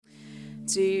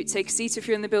Do take a seat if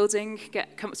you're in the building,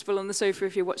 get comfortable on the sofa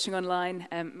if you're watching online.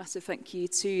 Massive thank you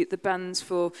to the band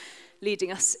for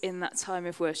leading us in that time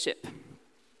of worship.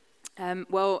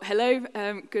 Well, hello,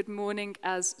 good morning.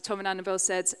 As Tom and Annabelle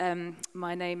said,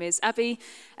 my name is Abby.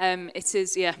 It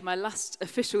is, my last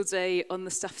official day on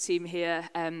the staff team here.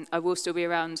 I will still be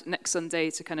around next Sunday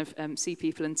to kind of see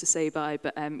people and to say bye,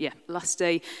 but last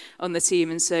day on the team.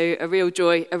 And so a real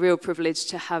joy, a real privilege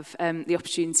to have the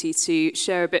opportunity to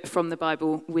share a bit from the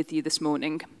Bible with you this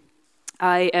morning.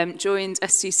 I joined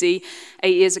SCC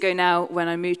 8 years ago now when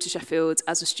I moved to Sheffield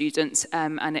as a student,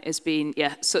 and it has been,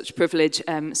 such a privilege,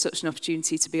 such an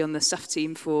opportunity to be on the staff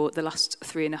team for the last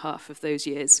 3.5 of those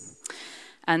years.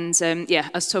 And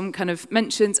as Tom kind of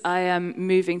mentioned, I am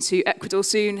moving to Ecuador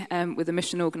soon with a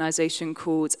mission organisation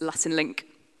called Latin Link.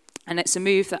 And it's a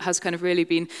move that has kind of really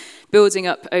been building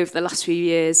up over the last few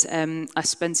years. I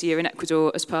spent a year in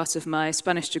Ecuador as part of my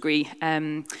Spanish degree.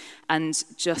 And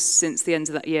just since the end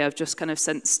of that year, I've just kind of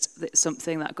sensed that it's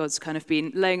something that God's kind of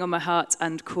been laying on my heart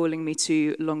and calling me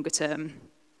to longer term.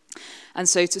 And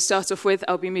so to start off with,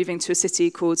 I'll be moving to a city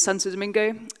called Santo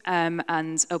Domingo,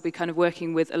 and I'll be kind of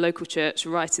working with a local church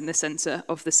right in the centre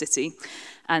of the city.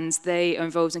 And they are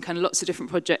involved in kind of lots of different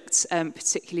projects,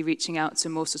 particularly reaching out to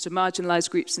more sort of marginalised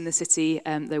groups in the city.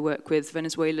 They work with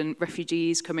Venezuelan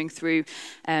refugees coming through.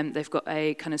 They've got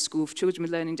a kind of school for children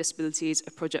with learning disabilities,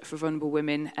 a project for vulnerable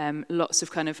women, lots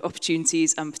of kind of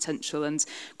opportunities and potential. And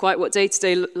quite what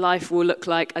day-to-day life will look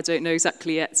like, I don't know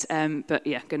exactly yet. But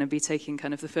going to be taking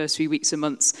kind of the first few weeks and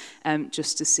months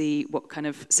just to see what kind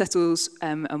of settles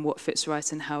and what fits right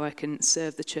and how I can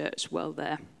serve the church well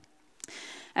there.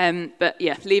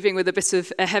 Leaving with a bit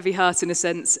of a heavy heart in a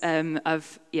sense.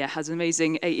 I've had an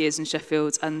amazing 8 years in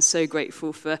Sheffield and so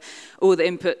grateful for all the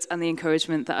input and the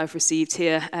encouragement that I've received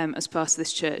here as part of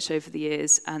this church over the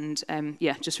years. And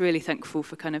just really thankful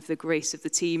for kind of the grace of the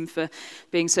team for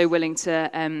being so willing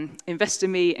to invest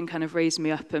in me and kind of raise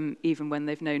me up, even when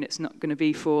they've known it's not going to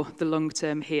be for the long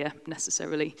term here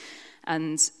necessarily.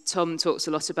 And Tom talks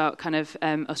a lot about kind of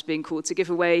us being called to give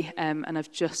away, and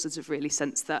I've just sort of really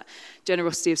sensed that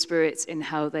generosity of spirit in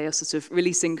how they are sort of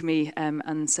releasing me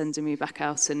and sending me back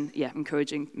out and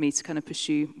encouraging me to kind of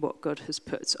pursue what God has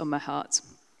put on my heart.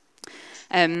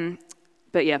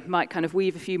 Might kind of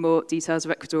weave a few more details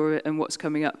of Ecuador and what's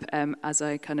coming up as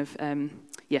I kind of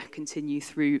continue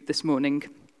through this morning.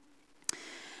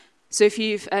 So if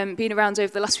you've been around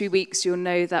over the last few weeks, you'll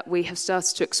know that we have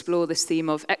started to explore this theme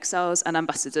of exiles and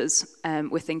ambassadors.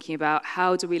 We're thinking about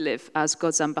how do we live as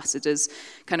God's ambassadors,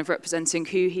 kind of representing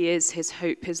who he is, his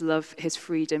hope, his love, his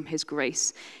freedom, his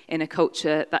grace, in a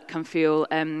culture that can feel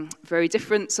very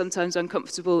different, sometimes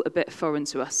uncomfortable, a bit foreign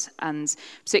to us. And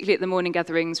particularly at the morning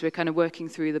gatherings, we're kind of working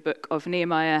through the book of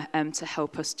Nehemiah to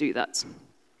help us do that.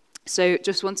 So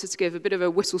just wanted to give a bit of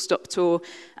a whistle-stop tour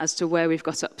as to where we've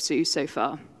got up to so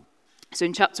far. So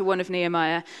in chapter 1 of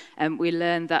Nehemiah, we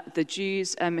learn that the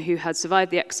Jews who had survived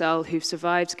the exile, who've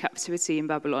survived captivity in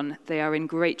Babylon, they are in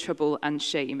great trouble and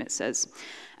shame, it says.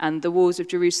 And the walls of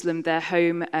Jerusalem, their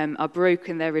home, are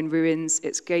broken, they're in ruins,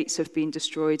 its gates have been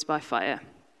destroyed by fire.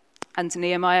 And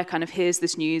Nehemiah kind of hears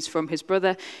this news from his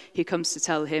brother, who comes to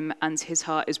tell him, and his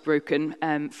heart is broken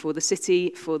for the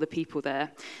city, for the people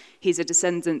there. He's a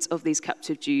descendant of these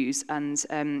captive Jews, and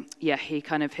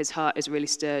his heart is really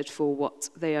stirred for what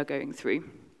they are going through.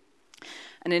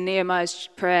 And in Nehemiah's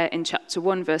prayer in chapter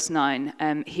 1, verse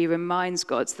 9, he reminds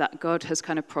God that God has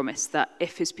kind of promised that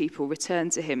if his people return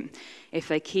to him, if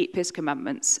they keep his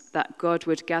commandments, that God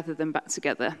would gather them back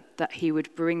together, that he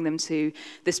would bring them to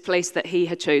this place that he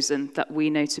had chosen, that we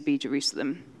know to be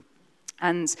Jerusalem.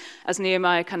 And as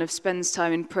Nehemiah kind of spends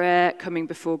time in prayer, coming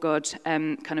before God,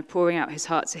 kind of pouring out his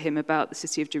heart to him about the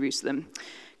city of Jerusalem,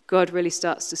 God really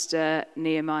starts to stir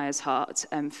Nehemiah's heart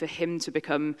for him to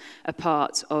become a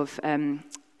part of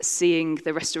seeing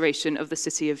the restoration of the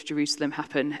city of Jerusalem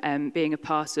happen, being a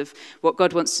part of what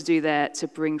God wants to do there to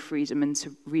bring freedom and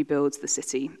to rebuild the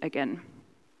city again.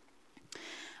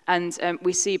 And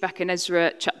we see back in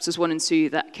Ezra chapters 1 and 2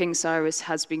 that King Cyrus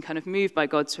has been kind of moved by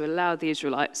God to allow the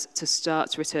Israelites to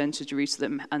start to return to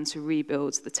Jerusalem and to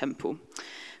rebuild the temple.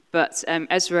 But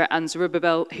Ezra and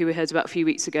Zerubbabel, who we heard about a few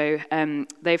weeks ago,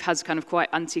 they've had kind of quite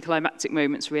anticlimactic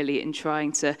moments really in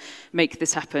trying to make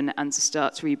this happen and to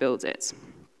start to rebuild it.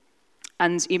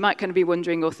 And you might kind of be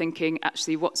wondering or thinking,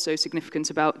 actually, what's so significant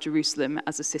about Jerusalem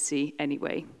as a city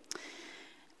anyway?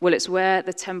 Well, it's where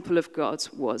the temple of God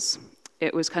was.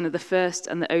 It was kind of the first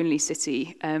and the only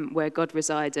city where God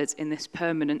resided in this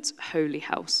permanent holy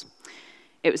house.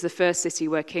 It was the first city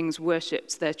where kings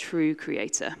worshipped their true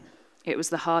creator. It was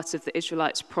the heart of the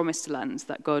Israelites' promised land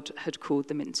that God had called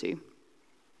them into.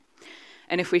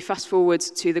 And if we fast forward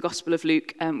to the Gospel of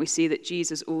Luke, we see that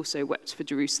Jesus also wept for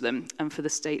Jerusalem and for the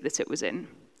state that it was in.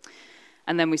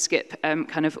 And then we skip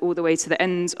kind of all the way to the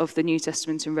end of the New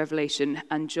Testament in Revelation,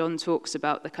 and John talks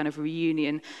about the kind of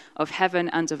reunion of heaven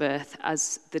and of earth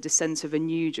as the descent of a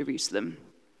new Jerusalem,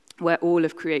 where all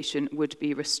of creation would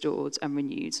be restored and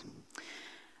renewed.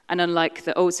 And unlike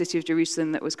the old city of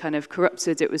Jerusalem that was kind of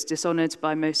corrupted, it was dishonored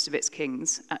by most of its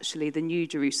kings. Actually, the new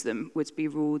Jerusalem would be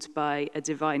ruled by a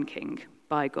divine king,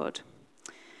 by God.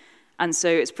 And so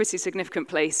it's a pretty significant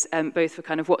place, both for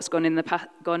kind of what's gone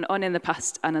on in the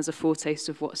past and as a foretaste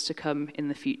of what's to come in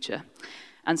the future.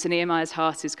 And so Nehemiah's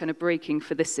heart is kind of breaking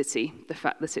for this city, the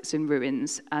fact that it's in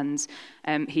ruins, and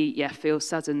he feels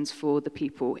saddened for the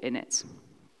people in it.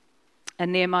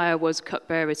 And Nehemiah was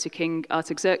cupbearer to King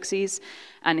Artaxerxes,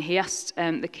 and he asked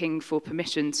the king for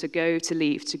permission to go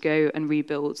and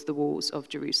rebuild the walls of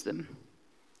Jerusalem.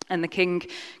 And the king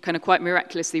kind of quite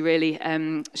miraculously really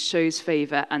shows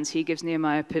favour, and he gives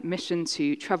Nehemiah permission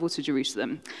to travel to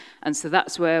Jerusalem. And so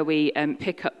that's where we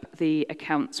pick up the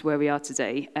account where we are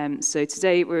today. So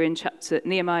today we're in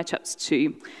Nehemiah chapter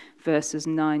 2, verses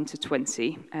 9 to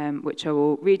 20, which I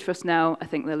will read for us now. I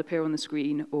think they'll appear on the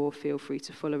screen, or feel free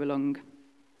to follow along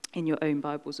in your own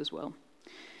Bibles as well.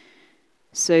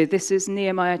 So this is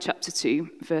Nehemiah chapter 2,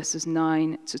 verses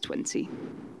 9 to 20.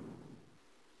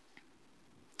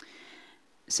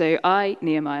 So I,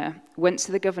 Nehemiah, went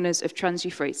to the governors of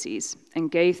Trans-Euphrates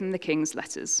and gave them the king's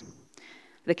letters.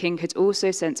 The king had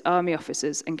also sent army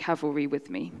officers and cavalry with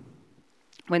me.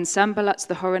 When Sanballat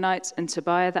the Horonite and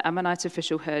Tobiah the Ammonite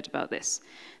official heard about this,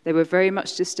 they were very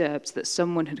much disturbed that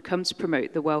someone had come to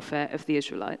promote the welfare of the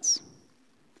Israelites.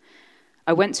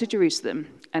 I went to Jerusalem,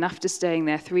 and after staying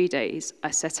there 3 days,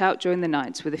 I set out during the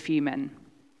night with a few men.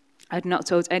 I had not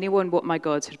told anyone what my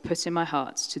God had put in my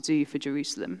heart to do for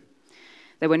Jerusalem.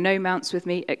 There were no mounts with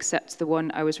me except the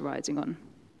one I was riding on.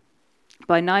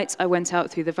 By night I went out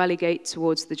through the valley gate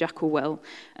towards the Jackal Well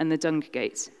and the Dung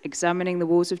Gate, examining the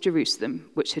walls of Jerusalem,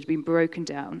 which had been broken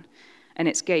down, and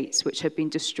its gates, which had been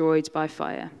destroyed by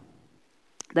fire.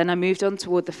 Then I moved on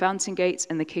toward the Fountain Gate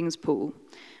and the King's Pool,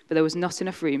 but there was not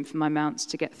enough room for my mounts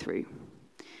to get through.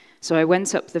 So I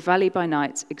went up the valley by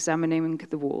night, examining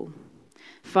the wall.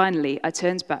 Finally, I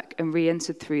turned back and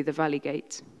re-entered through the valley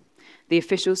gate. The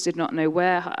officials did not know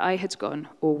where I had gone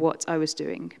or what I was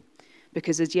doing,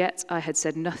 because as yet I had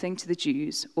said nothing to the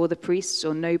Jews or the priests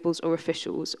or nobles or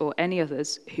officials or any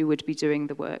others who would be doing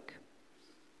the work.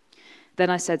 Then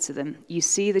I said to them, "You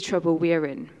see the trouble we are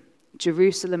in.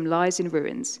 Jerusalem lies in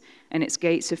ruins, and its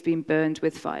gates have been burned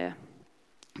with fire.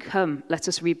 Come, let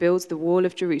us rebuild the wall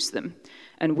of Jerusalem,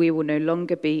 and we will no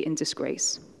longer be in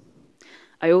disgrace."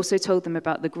 I also told them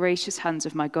about the gracious hands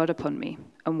of my God upon me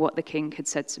and what the king had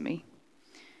said to me.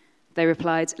 They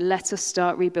replied, "Let us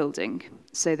start rebuilding."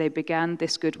 So they began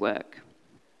this good work.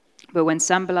 But when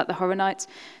Sanballat the Horonite,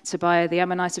 Tobiah the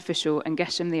Ammonite official, and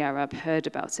Geshem the Arab heard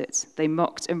about it, they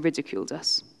mocked and ridiculed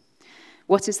us.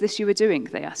 "What is this you are doing?"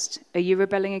 they asked. "Are you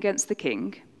rebelling against the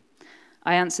king?"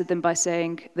 I answered them by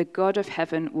saying, "The God of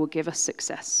heaven will give us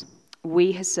success.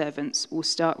 We, his servants, will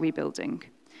start rebuilding.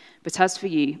 But as for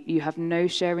you, you have no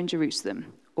share in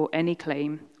Jerusalem, or any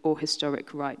claim or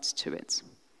historic right to it."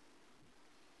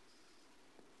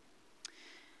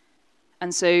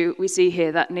 And so we see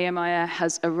here that Nehemiah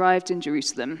has arrived in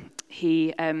Jerusalem.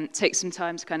 He takes some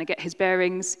time to kind of get his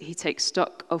bearings. He takes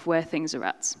stock of where things are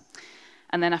at.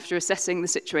 And then after assessing the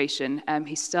situation,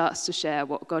 he starts to share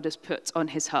what God has put on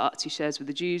his heart. He shares with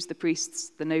the Jews, the priests,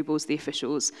 the nobles, the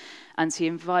officials, and he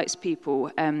invites people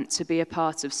to be a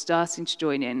part of starting to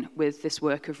join in with this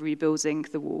work of rebuilding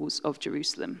the walls of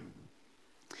Jerusalem.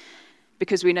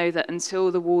 Because we know that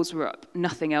until the walls were up,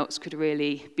 nothing else could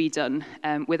really be done.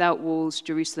 Without walls,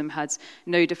 Jerusalem had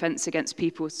no defense against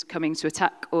people coming to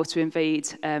attack or to invade,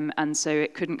 and so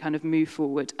it couldn't kind of move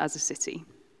forward as a city.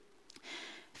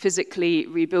 Physically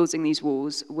rebuilding these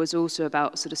walls was also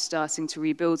about sort of starting to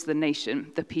rebuild the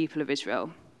nation, the people of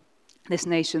Israel. This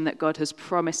nation that God has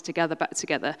promised to gather back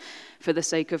together for the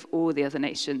sake of all the other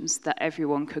nations, that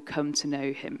everyone could come to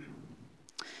know him.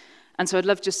 And so I'd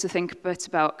love just to think a bit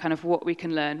about kind of what we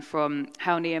can learn from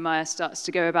how Nehemiah starts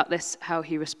to go about this, how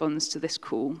he responds to this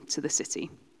call to the city.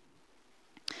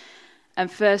 And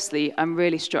firstly, I'm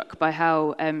really struck by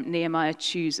how Nehemiah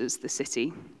chooses the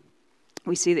city.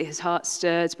 We see that his heart's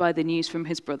stirred by the news from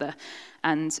his brother,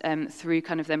 and through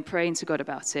kind of them praying to God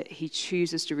about it, he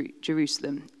chooses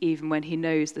Jerusalem, even when he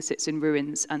knows that it's in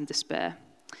ruins and despair.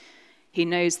 He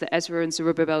knows that Ezra and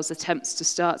Zerubbabel's attempts to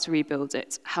start to rebuild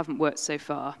it haven't worked so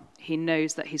far. He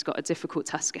knows that he's got a difficult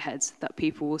task ahead, that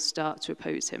people will start to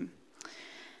oppose him.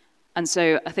 And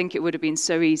so I think it would have been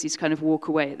so easy to kind of walk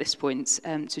away at this point,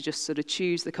 to just sort of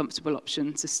choose the comfortable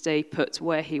option to stay put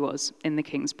where he was in the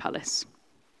king's palace.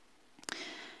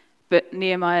 But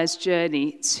Nehemiah's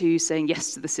journey to saying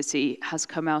yes to the city has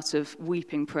come out of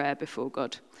weeping prayer before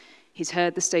God. He's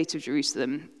heard the state of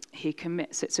Jerusalem, he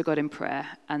commits it to God in prayer,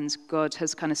 and God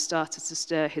has kind of started to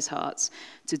stir his heart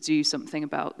to do something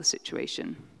about the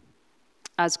situation.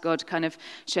 As God kind of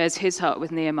shares his heart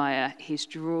with Nehemiah, he's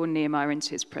drawn Nehemiah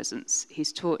into his presence.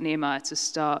 He's taught Nehemiah to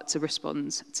start to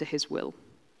respond to his will.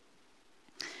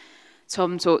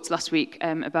 Tom talked last week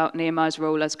about Nehemiah's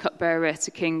role as cupbearer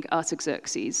to King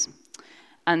Artaxerxes.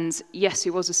 And yes, he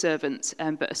was a servant,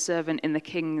 but a servant in the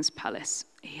king's palace.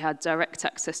 He had direct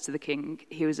access to the king.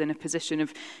 He was in a position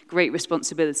of great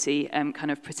responsibility,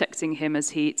 kind of protecting him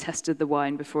as he tested the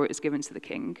wine before it was given to the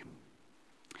king.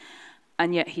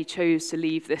 And yet he chose to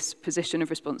leave this position of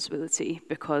responsibility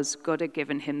because God had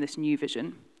given him this new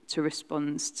vision to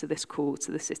respond to this call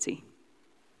to the city.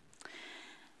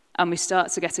 And we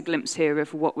start to get a glimpse here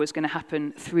of what was going to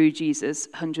happen through Jesus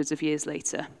hundreds of years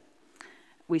later.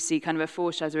 We see kind of a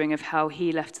foreshadowing of how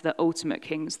he left the ultimate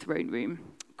king's throne room,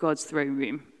 God's throne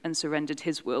room, and surrendered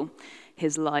his will,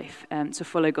 his life, to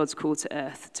follow God's call to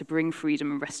earth, to bring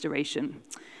freedom and restoration,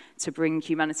 to bring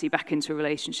humanity back into a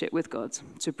relationship with God,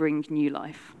 to bring new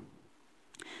life.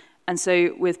 And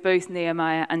so with both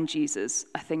Nehemiah and Jesus,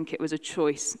 I think it was a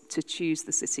choice to choose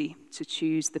the city, to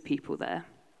choose the people there.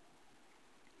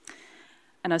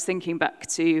 And I was thinking back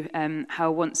to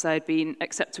how once I had been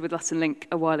accepted with Latin Link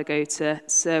a while ago to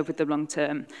serve with them long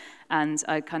term. And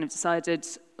I kind of decided,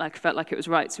 felt like it was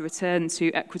right to return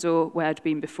to Ecuador where I'd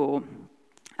been before.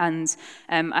 And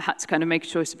I had to kind of make a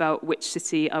choice about which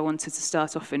city I wanted to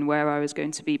start off in, where I was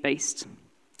going to be based.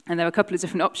 And there were a couple of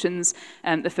different options,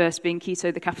 the first being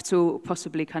Quito, the capital,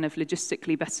 possibly kind of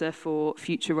logistically better for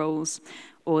future roles.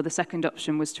 Or the second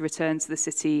option was to return to the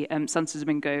city, Santo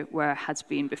Domingo, where I had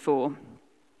been before.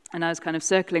 And I was kind of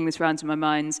circling this around in my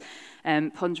mind,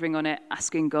 pondering on it,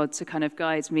 asking God to kind of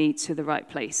guide me to the right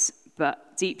place.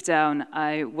 But deep down,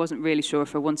 I wasn't really sure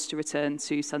if I wanted to return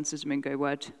to Santo Domingo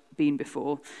where I'd been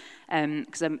before.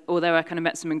 Because although I kind of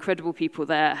met some incredible people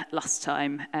there last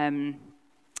time,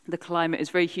 the climate is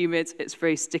very humid, it's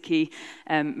very sticky,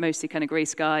 mostly kind of grey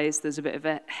skies. There's a bit of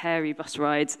a hairy bus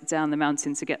ride down the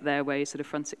mountain to get there where you're sort of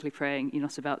frantically praying you're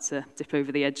not about to dip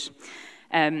over the edge.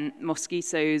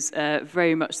 Mosquitoes,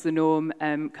 very much the norm,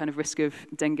 kind of risk of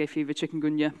dengue fever,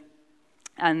 chikungunya.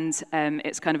 And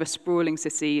it's kind of a sprawling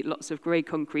city, lots of grey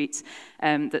concrete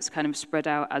that's kind of spread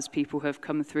out as people have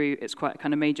come through. It's quite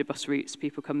kind of major bus routes.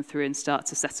 People come through and start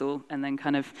to settle, and then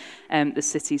kind of the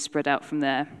city spread out from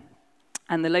there.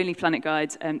 And the Lonely Planet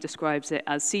Guide describes it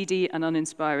as seedy and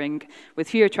uninspiring, with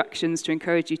few attractions to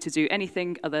encourage you to do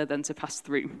anything other than to pass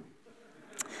through.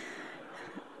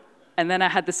 And then I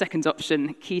had the second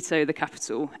option, Quito, the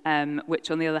capital, which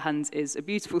on the other hand is a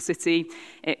beautiful city.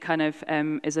 It kind of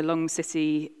is a long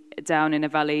city down in a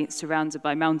valley surrounded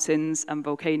by mountains and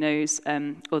volcanoes,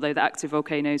 although the active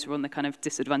volcanoes are on the kind of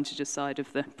disadvantageous side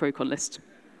of the pro-con list.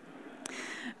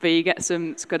 But you get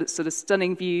some sort of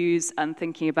stunning views, and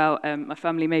thinking about my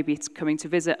family maybe coming to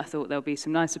visit, I thought there'll be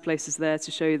some nicer places there to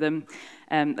show them.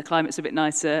 The climate's a bit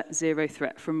nicer, zero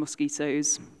threat from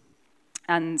mosquitoes.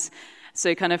 And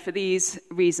so kind of for these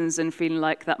reasons and feeling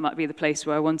like that might be the place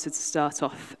where I wanted to start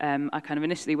off, I kind of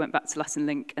initially went back to Latin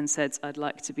Link and said I'd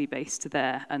like to be based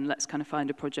there, and let's kind of find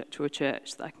a project or a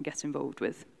church that I can get involved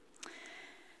with.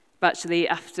 But actually,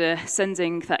 after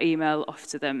sending that email off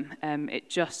to them, it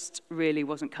just really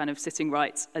wasn't kind of sitting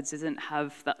right. I didn't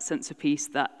have that sense of peace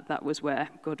that was where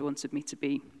God wanted me to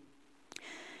be.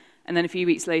 And then a few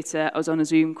weeks later, I was on a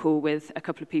Zoom call with a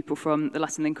couple of people from the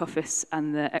Latin Link office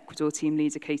and the Ecuador team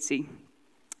leader, Katie.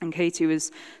 And Katie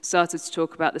was started to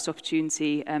talk about this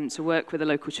opportunity to work with a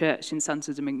local church in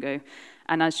Santo Domingo.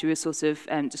 And as she was sort of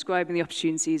describing the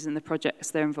opportunities and the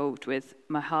projects they're involved with,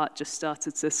 my heart just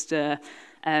started to stir.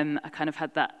 I kind of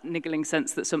had that niggling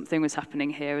sense that something was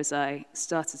happening here as I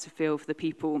started to feel for the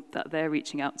people that they're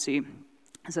reaching out to,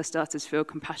 as I started to feel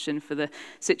compassion for the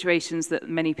situations that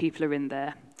many people are in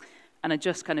there. And I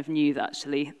just kind of knew that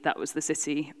actually that was the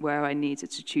city where I needed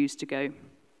to choose to go.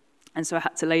 And so I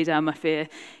had to lay down my fear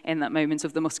in that moment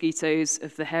of the mosquitoes,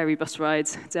 of the hairy bus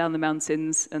rides down the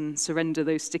mountains, and surrender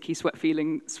those sticky,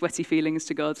 sweaty feelings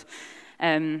to God.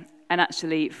 And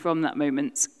actually, from that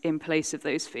moment, in place of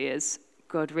those fears,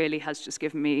 God really has just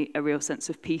given me a real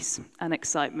sense of peace and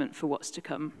excitement for what's to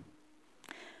come.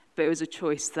 But it was a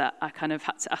choice that I kind of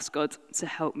had to ask God to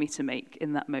help me to make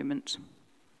in that moment.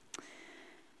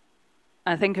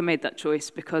 I think I made that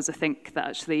choice because I think that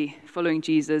actually following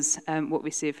Jesus, what we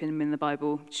see of him in the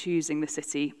Bible, choosing the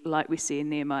city like we see in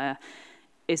Nehemiah,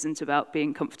 isn't about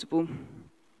being comfortable.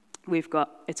 We've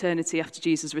got eternity after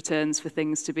Jesus returns for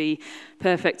things to be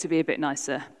perfect, to be a bit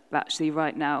nicer. But actually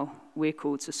right now, we're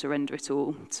called to surrender it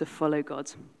all, to follow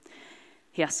God.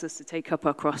 He asks us to take up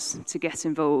our cross, to get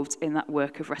involved in that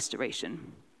work of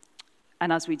restoration.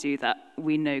 And as we do that,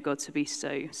 we know God to be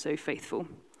so faithful.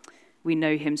 We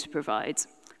know him to provide.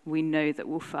 We know that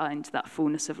we'll find that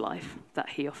fullness of life that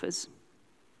he offers.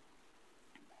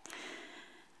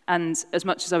 And as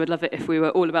much as I would love it if we were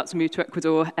all about to move to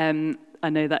Ecuador, I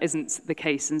know that isn't the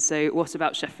case. And so what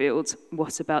about Sheffield?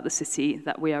 What about the city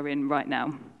that we are in right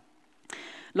now?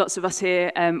 Lots of us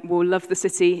here will love the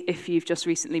city. If you've just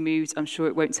recently moved, I'm sure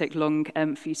it won't take long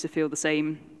for you to feel the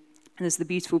same. And there's the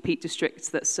beautiful Peak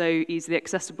District that's so easily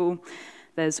accessible.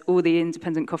 There's all the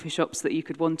independent coffee shops that you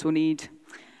could want or need.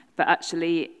 But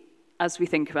actually, as we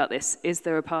think about this, is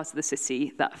there a part of the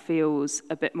city that feels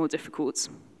a bit more difficult,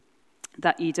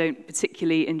 that you don't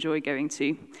particularly enjoy going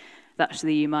to, that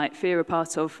actually you might fear a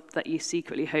part of, that you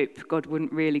secretly hope God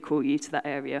wouldn't really call you to that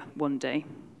area one day?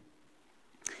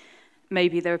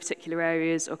 Maybe there are particular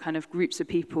areas or kind of groups of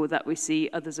people that we see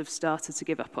others have started to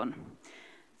give up on,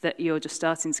 that you're just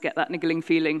starting to get that niggling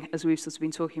feeling as we've sort of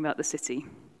been talking about the city,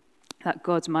 that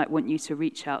God might want you to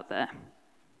reach out there.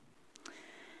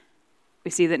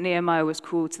 We see that Nehemiah was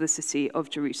called to the city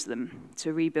of Jerusalem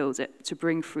to rebuild it, to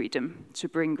bring freedom, to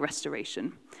bring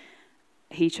restoration.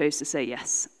 He chose to say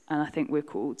yes, and I think we're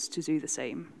called to do the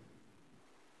same.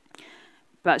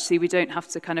 But actually, we don't have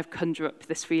to kind of conjure up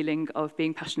this feeling of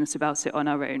being passionate about it on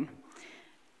our own.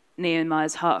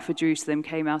 Nehemiah's heart for Jerusalem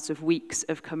came out of weeks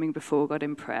of coming before God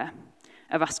in prayer,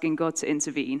 of asking God to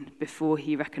intervene before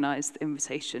he recognized the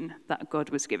invitation that God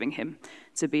was giving him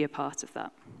to be a part of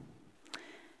that.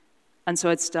 And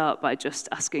so I'd start by just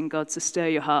asking God to stir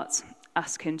your heart,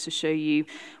 ask him to show you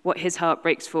what his heart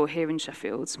breaks for here in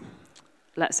Sheffield.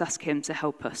 Let's ask him to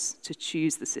help us to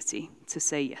choose the city, to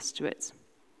say yes to it.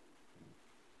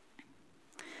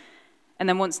 And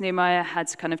then once Nehemiah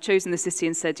had kind of chosen the city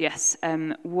and said yes,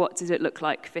 what did it look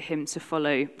like for him to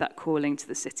follow that calling to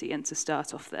the city and to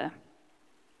start off there?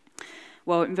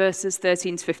 Well, in verses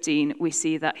 13 to 15, we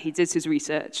see that he did his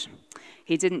research.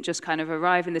 He didn't just kind of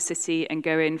arrive in the city and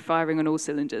go in firing on all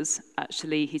cylinders.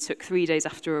 Actually, he took 3 days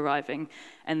after arriving,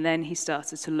 and then he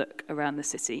started to look around the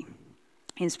city.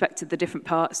 He inspected the different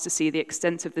parts to see the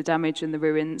extent of the damage and the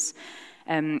ruins.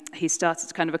 He started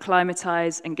to kind of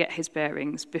acclimatize and get his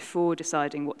bearings before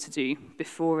deciding what to do,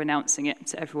 before announcing it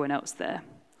to everyone else there.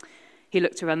 He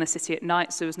looked around the city at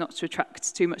night so as not to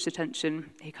attract too much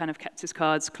attention. He kind of kept his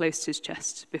cards close to his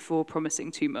chest before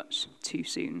promising too much too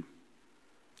soon.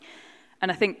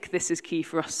 And I think this is key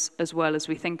for us as well as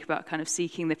we think about kind of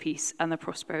seeking the peace and the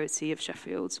prosperity of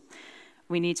Sheffield.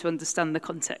 We need to understand the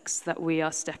context that we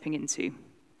are stepping into.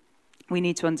 We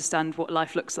need to understand what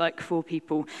life looks like for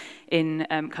people in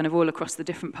kind of all across the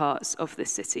different parts of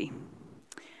this city.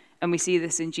 And we see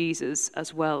this in Jesus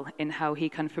as well, in how he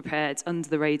kind of prepared under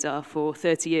the radar for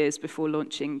 30 years before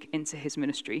launching into his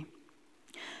ministry.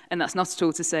 And that's not at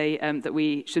all to say that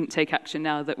we shouldn't take action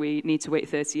now, that we need to wait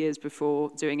 30 years before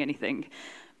doing anything.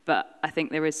 But I think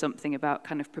there is something about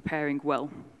kind of preparing well,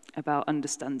 about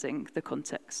understanding the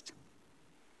context.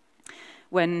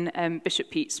 When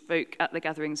Bishop Pete spoke at the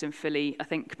gatherings in Philly, I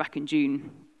think back in June,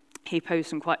 he posed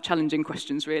some quite challenging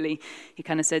questions, really. He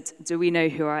kind of said, do we know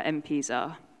who our MPs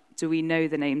are? Do we know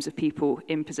the names of people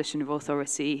in position of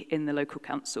authority in the local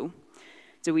council?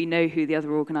 Do we know who the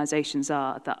other organisations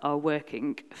are that are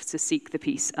working to seek the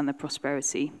peace and the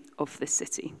prosperity of this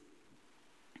city?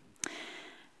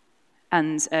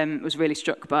 And was really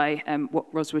struck by what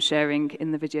Ros was sharing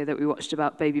in the video that we watched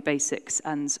about Baby Basics,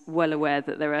 and well aware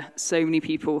that there are so many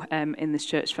people in this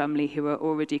church family who are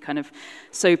already kind of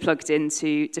so plugged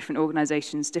into different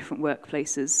organisations, different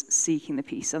workplaces, seeking the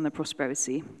peace and the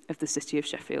prosperity of the city of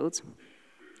Sheffield.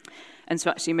 And so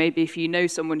actually maybe if you know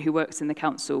someone who works in the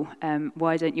council,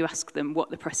 why don't you ask them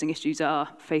what the pressing issues are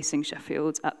facing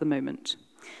Sheffield at the moment?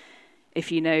 If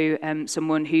you know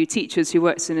someone who teaches, who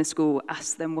works in a school,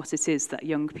 ask them what it is that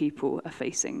young people are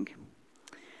facing.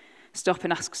 Stop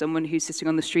and ask someone who's sitting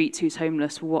on the street, who's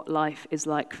homeless, what life is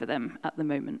like for them at the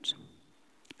moment.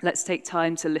 Let's take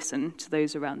time to listen to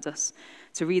those around us,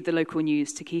 to read the local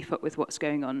news, to keep up with what's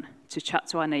going on, to chat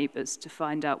to our neighbours, to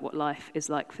find out what life is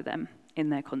like for them in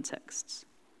their contexts.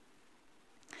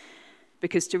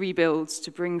 Because to rebuild,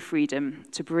 to bring freedom,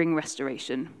 to bring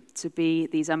restoration, to be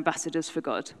these ambassadors for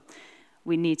God,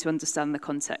 we need to understand the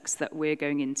context that we're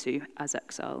going into as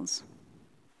exiles.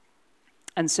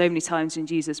 And so many times in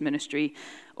Jesus' ministry,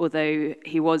 although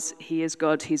he is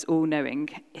God, he's all-knowing,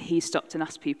 he stopped and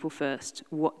asked people first,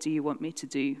 what do you want me to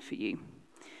do for you?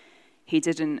 He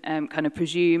didn't kind of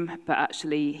presume, but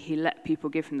actually he let people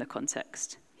give him the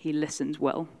context. He listened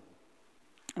well.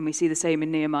 And we see the same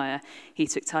in Nehemiah. He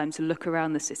took time to look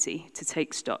around the city, to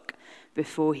take stock,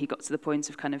 before he got to the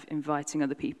point of kind of inviting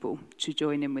other people to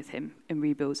join in with him in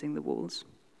rebuilding the walls.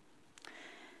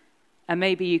 And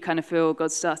maybe you kind of feel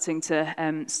God's starting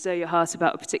to stir your heart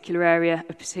about a particular area,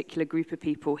 a particular group of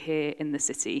people here in the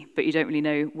city, but you don't really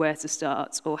know where to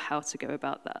start or how to go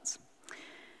about that.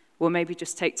 Well, maybe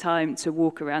just take time to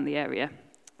walk around the area,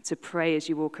 to pray as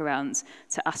you walk around,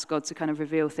 to ask God to kind of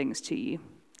reveal things to you.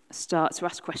 Start to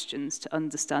ask questions to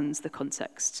understand the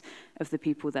context of the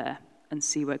people there and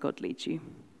see where God leads you.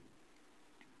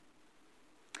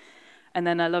 And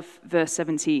then I love verse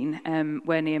 17,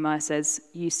 where Nehemiah says,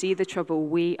 "You see the trouble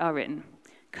we are in.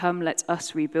 Come, let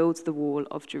us rebuild the wall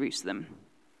of Jerusalem."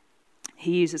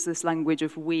 He uses this language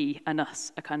of we and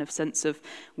us, a kind of sense of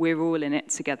we're all in it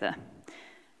together.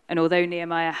 And although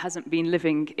Nehemiah hasn't been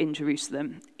living in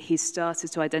Jerusalem, he's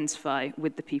started to identify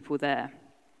with the people there.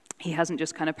 He hasn't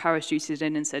just kind of parachuted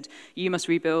in and said, you must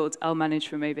rebuild, I'll manage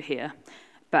from over here.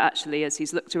 But actually, as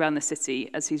he's looked around the city,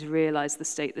 as he's realised the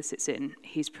state that it's in,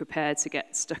 he's prepared to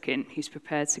get stuck in, he's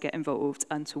prepared to get involved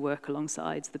and to work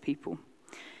alongside the people.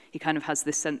 He kind of has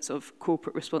this sense of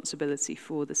corporate responsibility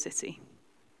for the city.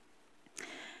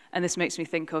 And this makes me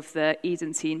think of the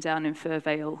Eden team down in Fir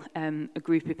Vale, a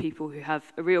group of people who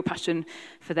have a real passion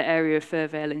for the area of Fir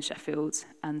Vale in Sheffield,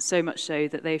 and so much so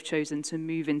that they've chosen to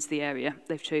move into the area.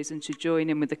 They've chosen to join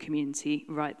in with the community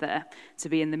right there, to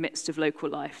be in the midst of local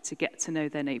life, to get to know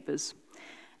their neighbours.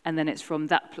 And then it's from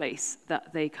that place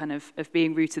that they kind of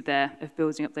being rooted there, of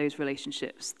building up those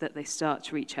relationships, that they start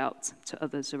to reach out to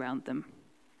others around them.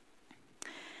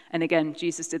 And again,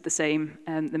 Jesus did the same.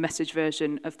 The Message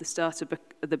version of the start of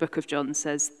the book of John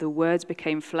says, "The Word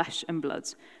became flesh and blood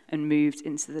and moved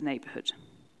into the neighbourhood."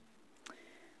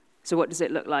 So what does it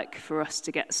look like for us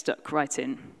to get stuck right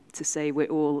in, to say we're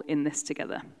all in this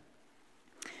together?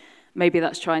 Maybe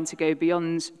that's trying to go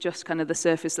beyond just kind of the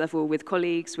surface level with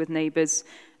colleagues, with neighbours,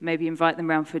 maybe invite them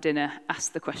round for dinner,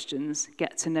 ask the questions,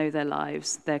 get to know their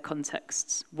lives, their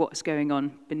contexts, what's going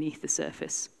on beneath the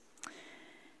surface.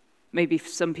 Maybe for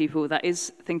some people that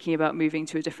is thinking about moving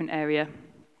to a different area.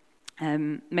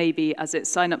 Maybe as it's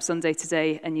Sign Up Sunday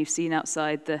today and you've seen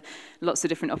outside the lots of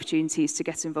different opportunities to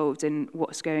get involved in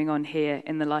what's going on here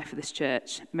in the life of this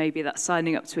church. Maybe that's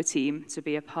signing up to a team to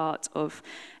be a part of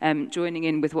joining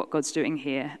in with what God's doing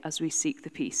here as we seek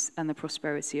the peace and the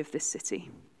prosperity of this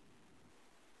city.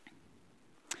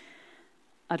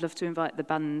 I'd love to invite the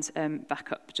band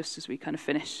back up just as we kind of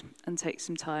finish and take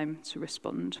some time to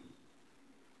respond.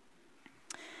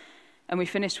 And we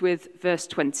finish with verse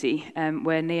 20,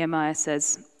 where Nehemiah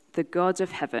says, "The God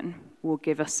of heaven will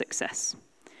give us success.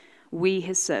 We,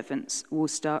 his servants, will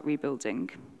start rebuilding."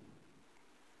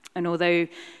 And although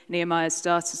Nehemiah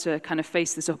started to kind of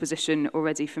face this opposition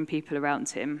already from people around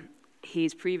him,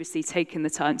 he's previously taken the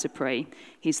time to pray.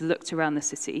 He's looked around the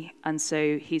city, and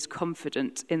so he's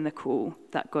confident in the call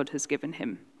that God has given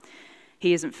him.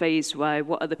 He isn't fazed by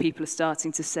what other people are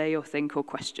starting to say or think or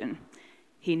question.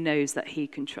 He knows that he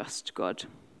can trust God.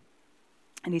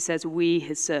 And he says, we,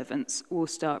 his servants, will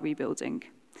start rebuilding.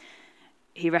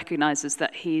 He recognizes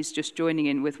that he's just joining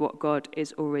in with what God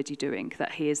is already doing,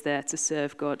 that he is there to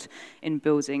serve God in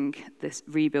rebuilding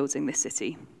this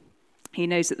city. He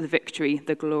knows that the victory,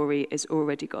 the glory is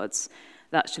already God's,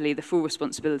 that actually the full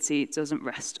responsibility doesn't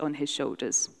rest on his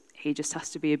shoulders. He just has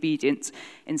to be obedient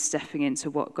in stepping into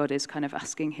what God is kind of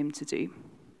asking him to do.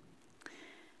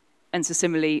 And so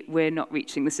similarly, we're not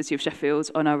reaching the city of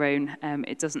Sheffield on our own.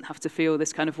 It doesn't have to feel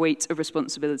this kind of weight of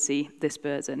responsibility, this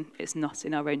burden. It's not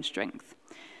in our own strength.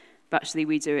 But actually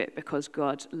we do it because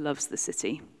God loves the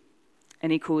city.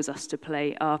 And he calls us to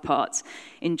play our part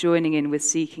in joining in with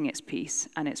seeking its peace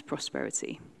and its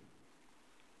prosperity.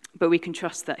 But we can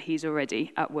trust that he's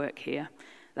already at work here,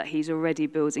 that he's already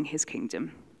building his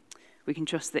kingdom. We can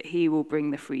trust that he will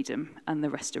bring the freedom and the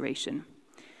restoration.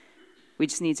 We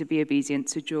just need to be obedient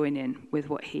to join in with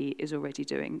what he is already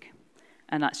doing.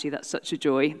 And actually, that's such a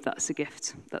joy, that's a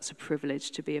gift, that's a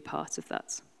privilege to be a part of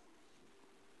that.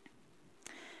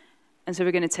 And so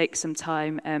we're going to take some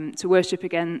time to worship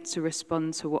again, to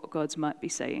respond to what God might be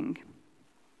saying.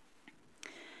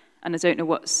 And I don't know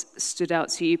what's stood out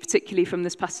to you, particularly from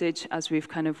this passage as we've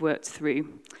kind of worked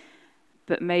through,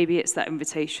 but maybe it's that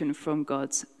invitation from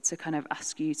God to kind of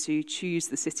ask you to choose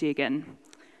the city again,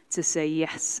 to say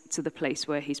yes to the place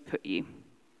where he's put you.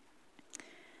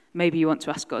 Maybe you want to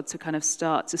ask God to kind of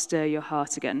start to stir your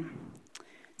heart again,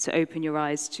 to open your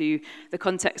eyes to the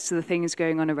context of the things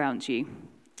going on around you,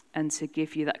 and to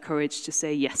give you that courage to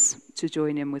say yes, to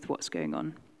join in with what's going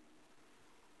on.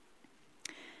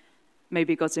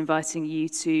 Maybe God's inviting you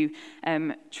to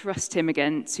trust him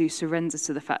again, to surrender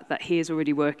to the fact that he is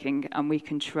already working and we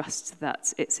can trust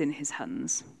that it's in his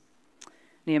hands.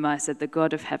 Nehemiah said, the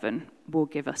God of heaven will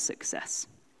give us success.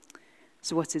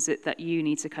 So what is it that you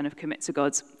need to kind of commit to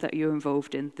God, that you're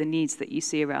involved in, the needs that you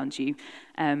see around you,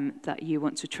 that you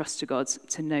want to trust to God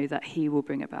to know that he will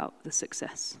bring about the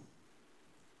success?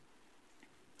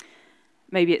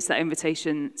 Maybe it's that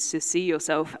invitation to see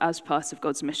yourself as part of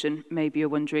God's mission. Maybe you're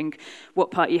wondering what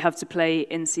part you have to play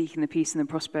in seeking the peace and the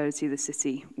prosperity of the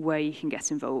city, where you can get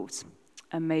involved.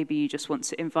 And maybe you just want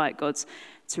to invite God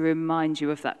to remind you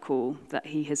of that call that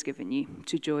he has given you,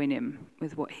 to join in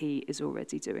with what he is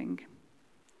already doing.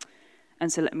 And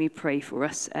so let me pray for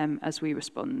us as we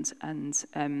respond.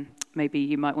 And maybe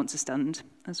you might want to stand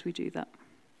as we do that.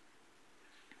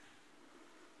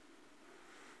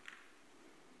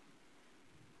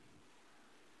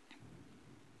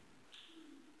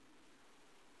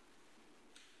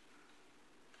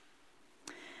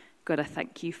 God, I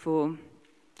thank you for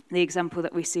the example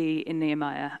that we see in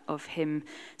Nehemiah of him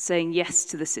saying yes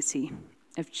to the city,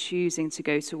 of choosing to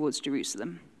go towards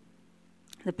Jerusalem,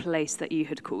 the place that you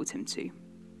had called him to.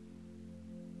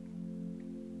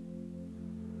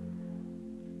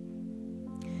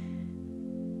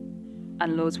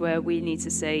 And Lord, where we need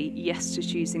to say yes to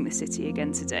choosing the city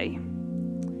again today,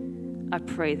 I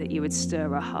pray that you would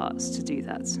stir our hearts to do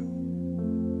that.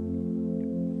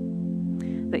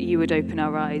 That you would open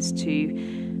our eyes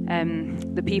to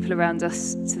the people around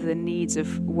us, to the needs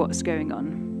of what's going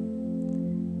on.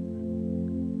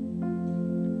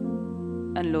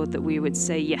 And Lord, that we would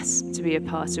say yes to be a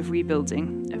part of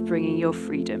rebuilding, of bringing your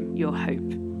freedom, your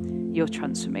hope, your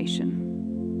transformation.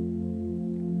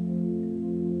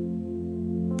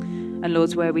 And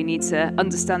Lord, where we need to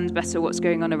understand better what's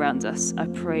going on around us, I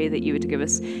pray that you would give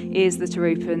us ears that are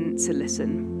open to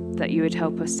listen, that you would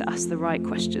help us to ask the right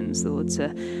questions, Lord, to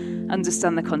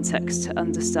understand the context, to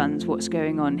understand what's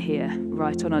going on here,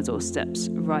 right on our doorsteps,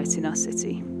 right in our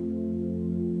city.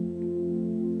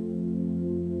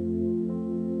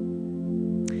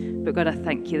 But God, I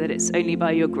thank you that it's only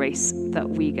by your grace that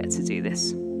we get to do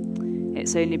this.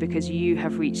 It's only because you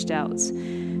have reached out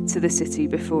to the city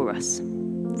before us,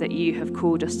 that you have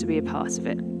called us to be a part of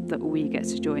it, that we get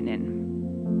to join in.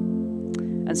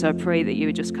 And so I pray that you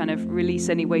would just kind of release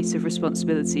any weight of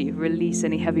responsibility, release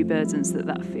any heavy burdens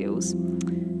that feels.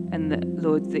 And that,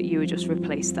 Lord, that you would just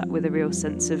replace that with a real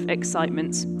sense of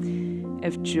excitement,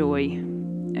 of joy,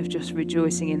 of just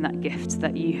rejoicing in that gift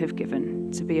that you have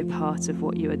given to be a part of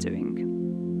what you are doing.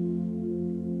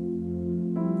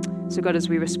 So God, as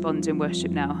we respond in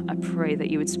worship now, I pray that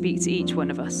you would speak to each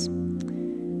one of us,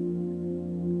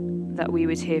 that we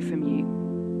would hear from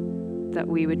you, that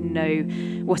we would know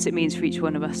what it means for each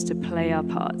one of us to play our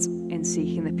part in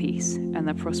seeking the peace and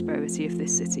the prosperity of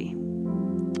this city.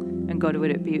 And God,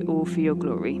 would it be all for your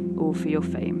glory, all for your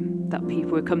fame, that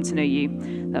people would come to know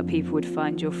you, that people would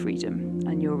find your freedom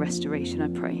and your restoration, I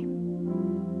pray.